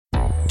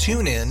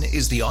TuneIn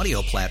is the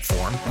audio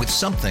platform with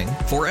something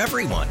for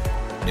everyone.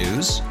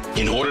 News.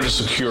 In order to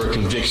secure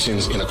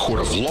convictions in a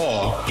court of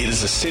law, it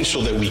is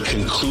essential that we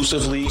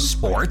conclusively.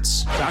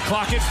 Sports. Got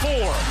clock at 4.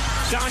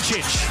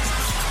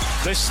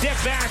 Doncic. The step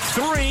back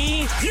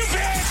 3. You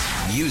bet.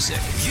 Music.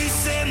 You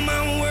set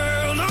my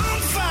world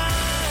on fire.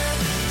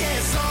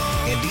 Yes,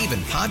 and even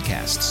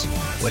podcasts.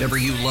 Whatever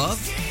you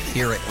love,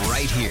 hear it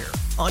right here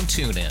on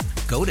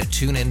TuneIn. Go to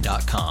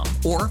TuneIn.com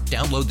or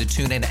download the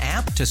TuneIn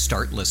app to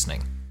start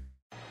listening.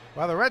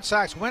 Well, the Red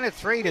Sox win it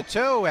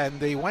 3-2, and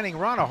the winning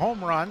run, a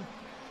home run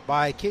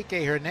by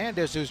Kike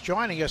Hernandez, who's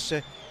joining us.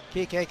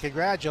 Kike,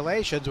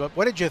 congratulations. But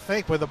what did you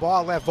think when the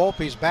ball left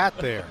Volpe's bat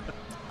there?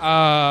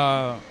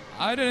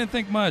 I didn't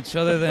think much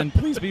other than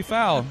please be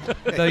foul.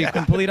 The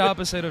complete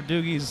opposite of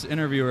Doogie's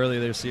interview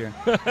earlier this year.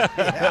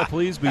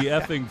 Please be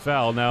effing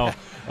foul. Now,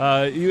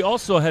 you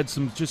also had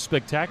some just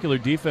spectacular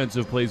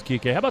defensive plays,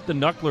 Kike. How about the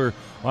knuckler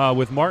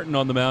with Martin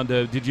on the mound?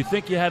 Did you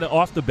think you had it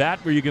off the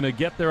bat? Were you going to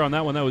get there on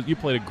that one? You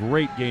played a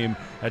great game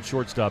at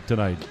shortstop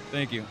tonight.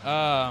 Thank you.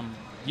 I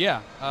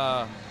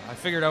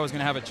figured I was going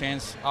to have a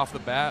chance off the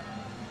bat,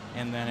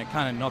 and then it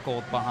kind of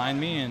knuckled behind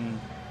me, and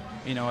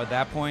at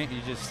that point, you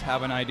just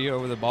have an idea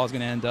where the ball's going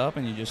to end up,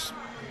 and you just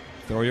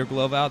throw your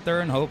glove out there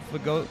and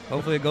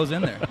hopefully it goes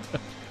in there.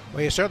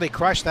 Well, you certainly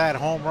crushed that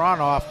home run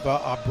off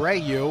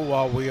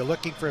Abreu. Were you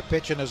looking for a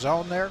pitch in the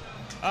zone there?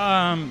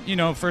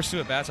 First two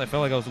at-bats, I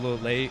felt like I was a little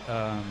late.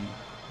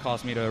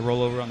 Caused me to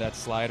roll over on that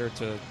slider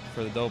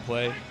for the double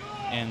play.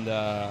 And,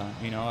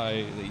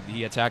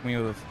 he attacked me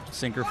with a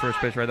sinker first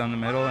pitch right down the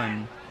middle,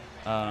 and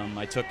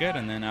I took it.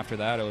 And then after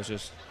that, it was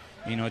just,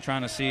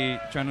 trying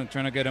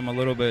to get him a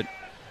little bit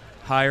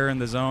higher in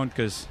the zone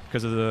because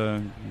of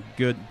the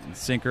good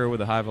sinker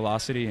with a high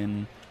velocity,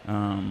 and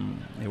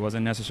it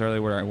wasn't necessarily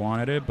where I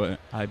wanted it, but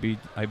I beat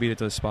it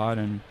to the spot,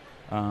 and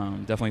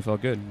definitely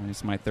felt good.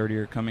 It's my third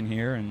year coming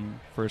here and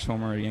first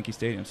homer at Yankee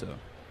Stadium. So,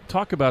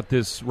 talk about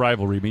this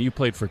rivalry. I mean, you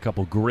played for a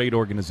couple great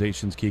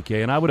organizations,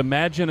 Kike, and I would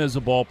imagine as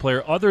a ball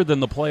player, other than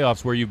the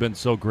playoffs where you've been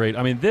so great,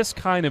 I mean, this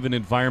kind of an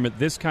environment,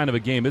 this kind of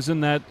a game,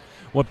 isn't that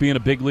what being a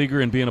big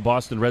leaguer and being a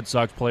Boston Red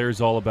Sox player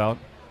is all about?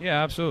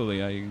 Yeah,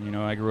 absolutely.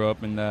 I grew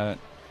up in that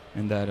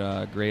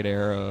great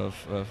era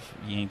of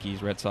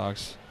Yankees, Red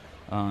Sox,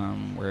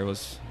 where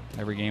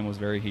every game was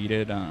very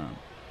heated.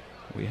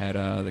 We had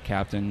the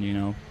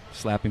captain,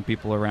 slapping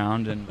people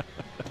around, and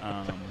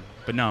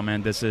but no,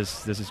 man, this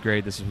is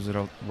great. This is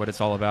what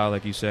it's all about.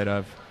 Like you said,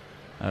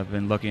 I've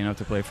been lucky enough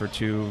to play for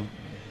two,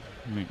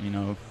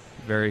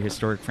 very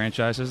historic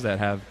franchises that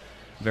have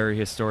very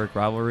historic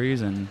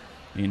rivalries, and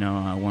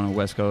one on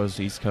West Coast,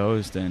 East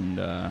Coast,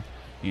 and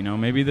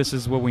maybe this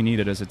is what we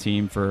needed as a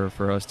team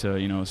for us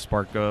to,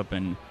 spark up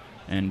and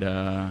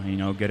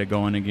get it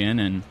going again.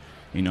 And,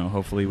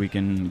 hopefully we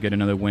can get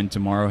another win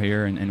tomorrow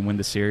here and win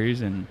the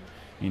series and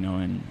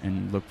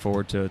look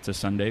forward to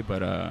Sunday.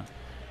 But,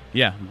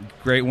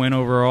 great win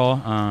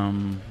overall.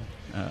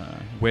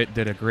 Witt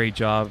did a great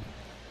job.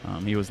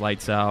 He was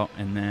lights out.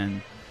 And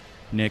then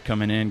Nick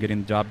coming in,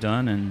 getting the job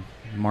done, and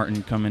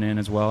Martin coming in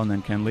as well, and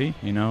then Kenley,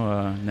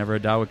 never a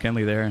doubt with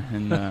Kenley there.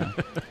 And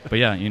but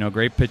yeah,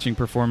 great pitching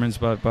performance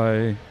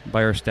by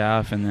our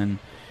staff, and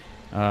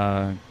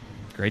then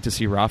great to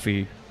see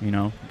Rafi,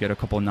 get a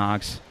couple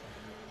knocks.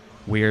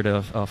 Weird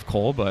of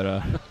Cole,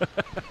 but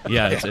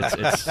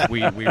it's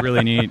we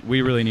really need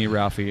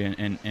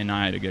Rafi and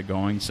I to get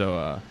going.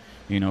 So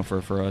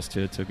for us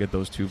to get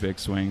those two big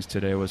swings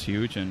today was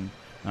huge, and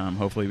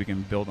hopefully we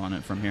can build on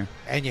it from here.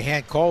 And you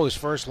hand Cole his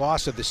first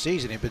loss of the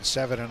season. He'd been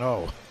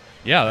 7-0.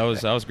 Yeah,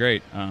 that was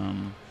great.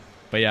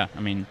 But yeah, I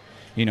mean,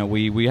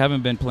 we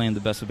haven't been playing the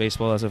best of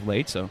baseball as of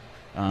late, so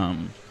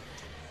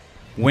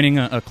winning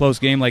a close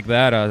game like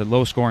that, a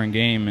low-scoring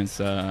game, is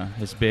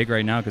big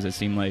right now because it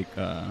seemed like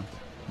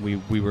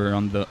we were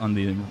on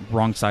the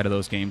wrong side of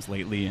those games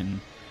lately, and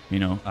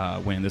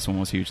winning this one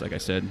was huge, like I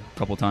said a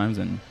couple times,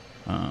 and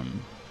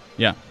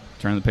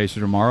turn the page to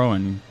tomorrow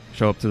and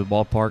show up to the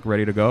ballpark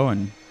ready to go,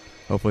 and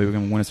hopefully we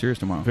can win a series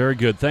tomorrow. Very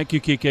good. Thank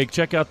you, Kike.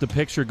 Check out the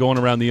picture going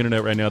around the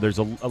internet right now. There's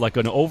like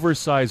an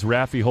oversized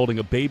Rafi holding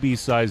a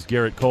baby-sized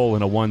Garrett Cole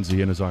in a onesie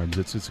in his arms.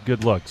 It's a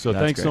good look. So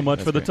thanks so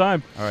much for the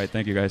time. All right,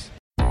 thank you, guys.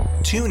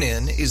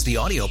 TuneIn is the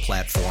audio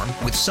platform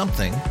with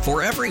something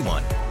for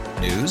everyone.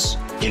 News.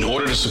 In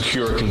order to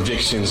secure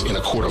convictions in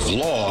a court of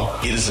law,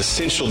 it is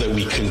essential that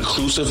we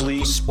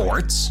conclusively.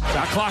 Sports.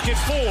 Got clock at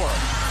 4.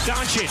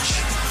 Doncic.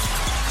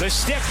 The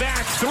step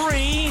back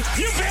 3.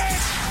 You bet.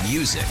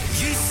 Music.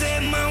 You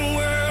set my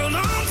world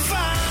on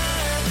fire.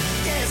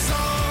 Yes,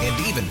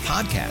 and even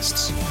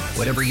podcasts.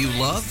 Whatever you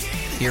love,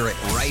 hear it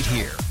right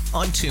here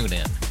on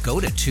TuneIn. Go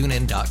to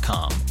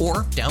TuneIn.com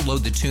or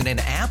download the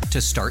TuneIn app to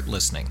start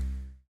listening.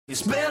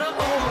 It's better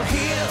over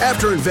here.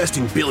 After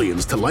investing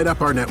billions to light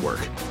up our network,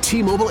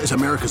 T-Mobile is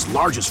America's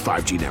largest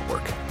 5G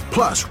network.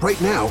 Plus,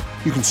 right now,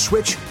 you can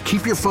switch,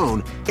 keep your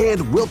phone,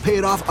 and we'll pay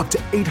it off up to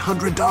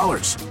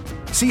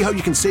 $800. See how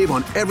you can save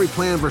on every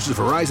plan versus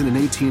Verizon and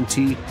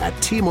AT&T at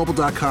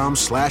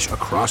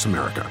T-Mobile.com/across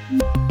America.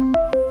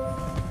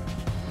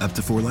 Up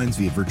to 4 lines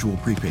via virtual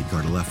prepaid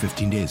card. Allow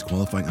 15 days.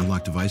 Qualifying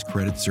unlocked device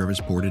credit service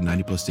ported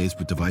 90-plus days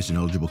with device and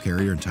eligible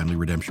carrier and timely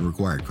redemption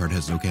required. Card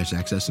has no cash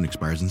access and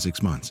expires in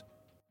 6 months.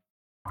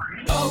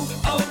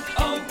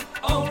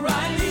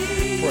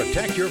 O'Reilly.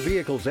 Protect your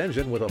vehicle's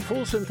engine with a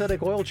full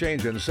synthetic oil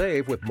change and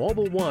save with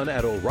Mobil 1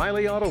 at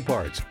O'Reilly Auto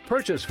Parts.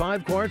 Purchase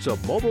 5 quarts of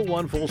Mobil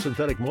 1 full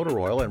synthetic motor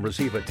oil and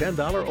receive a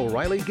 $10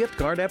 O'Reilly gift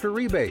card after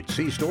rebate.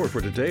 See store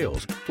for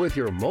details. With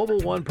your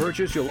Mobil 1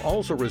 purchase, you'll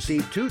also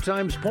receive 2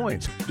 times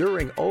points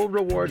during Old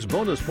Rewards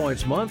Bonus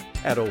Points Month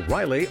at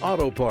O'Reilly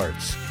Auto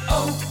Parts.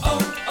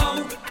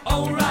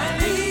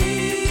 O'Reilly.